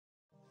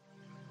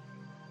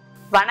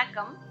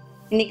வணக்கம்.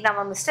 இன்னைக்கு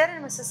நம்ம மிஸ்டர்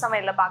அண்ட் மிஸ்ஸஸ்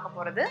சமையல்ல பார்க்க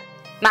போறது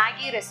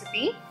மேகி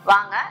ரெசிபி.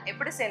 வாங்க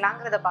எப்படி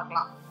செய்யலாம்ங்கறத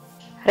பார்க்கலாம்.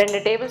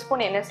 2 டேபிள்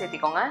ஸ்பூன் எண்ணெய்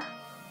சேர்த்திக்கோங்க.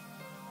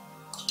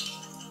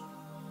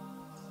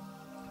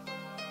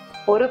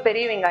 ஒரு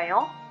பெரிய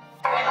வெங்காயம்,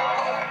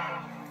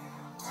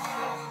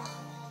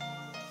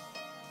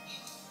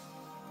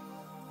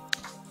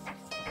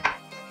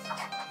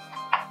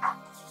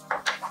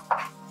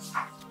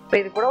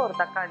 இது கூட ஒரு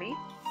தக்காளி,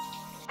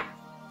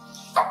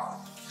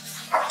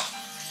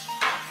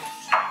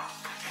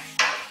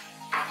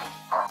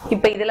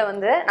 இப்ப இதுல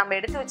நம்ம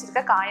எடுத்து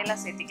வச்சிருக்க காயெல்லாம்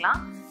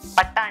சேர்த்திக்கலாம்.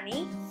 பட்டாணி,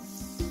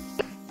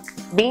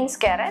 பீன்ஸ்,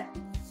 கேரட்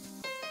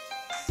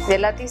இது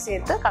எல்லாத்தையும்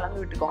சேர்த்து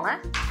கலந்து விட்டுக்கோங்க.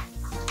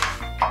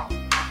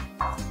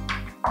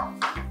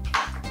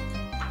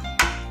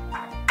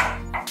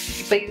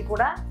 இப்ப இது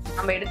கூட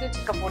நம்ம எடுத்து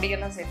வச்சிருக்க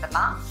பொடியெல்லாம்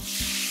சேர்த்துடலாம்.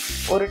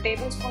 1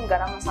 டேபிள் ஸ்பூன்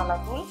கரம் மசாலா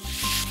தூள்,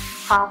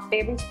 1/2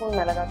 டேபிள் ஸ்பூன்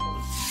மிளகாய்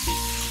தூள்,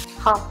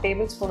 1/2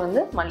 டேபிள் ஸ்பூன்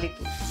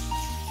மல்லித்தூள்.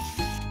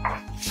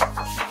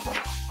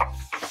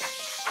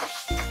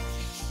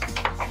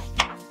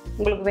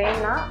 உங்களுக்கு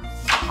வேணும்னா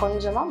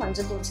கொஞ்சமா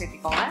மஞ்சள் தூள்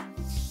சேர்த்திக்கோங்க.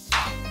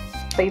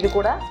 இப்போ இது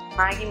கூட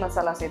மேகி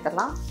மசாலா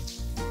சேர்த்துடலாம்.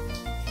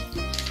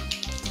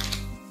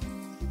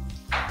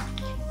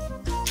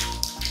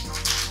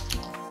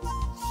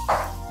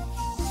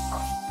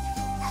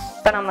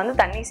 இப்போ நம்ம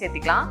தண்ணி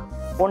சேர்த்திக்கலாம்.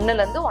 1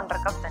 ல இருந்து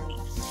 1.5 கப் தண்ணி,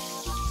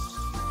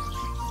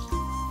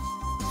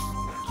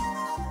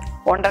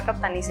 1.5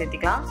 கப் தண்ணி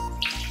சேர்த்திக்கலாம்.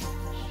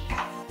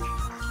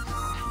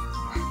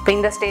 இப்போ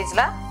இந்த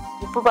ஸ்டேஜ்ல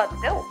உப்பு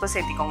பார்த்துட்டு உப்பு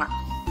சேர்த்திக்கோங்க.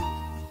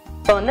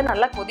 இப்போ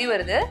நல்லா கொதி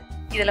வருது.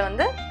 இதுல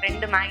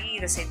 2 மேகி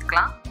இதை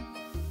சேர்த்துக்கலாம்.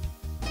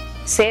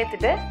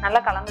 சேர்த்துட்டு நல்லா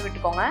கலந்து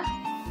விட்டுக்கோங்க.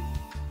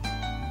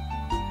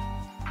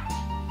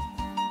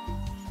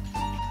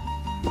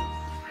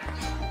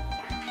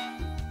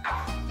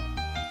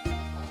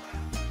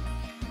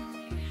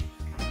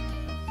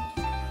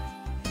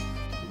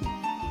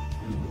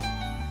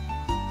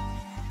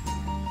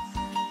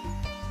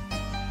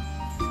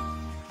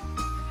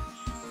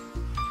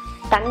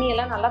 தண்ணி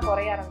எல்லாம் நல்லா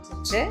குறைய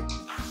ஆரம்பிச்சிருச்சு.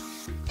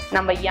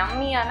 நம்ம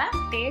யம்மியான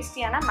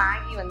டேஸ்டியான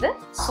மேகி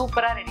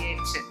சூப்பரா ரெடி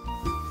ஆயிடுச்சு.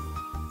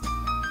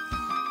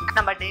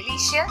 நம்ம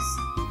டெலிஷியஸ்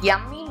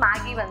யம்மி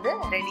மேகி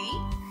ரெடி.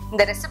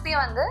 இந்த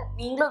ரெசிபியை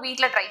நீங்களும்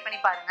வீட்ல ட்ரை பண்ணி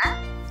பாருங்க.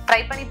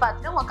 ட்ரை பண்ணி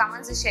பார்த்துட்டு உங்க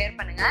கமெண்ட்ஸ் ஷேர்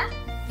பண்ணுங்க.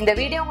 இந்த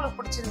வீடியோ உங்களுக்கு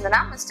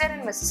பிடிச்சிருந்ததுன்னா மிஸ்டர்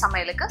அண்ட் மிஸ்ஸஸ்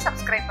சமையலுக்கு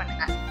சப்ஸ்கிரைப்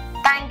பண்ணுங்க.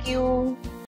 தேங்க்யூ.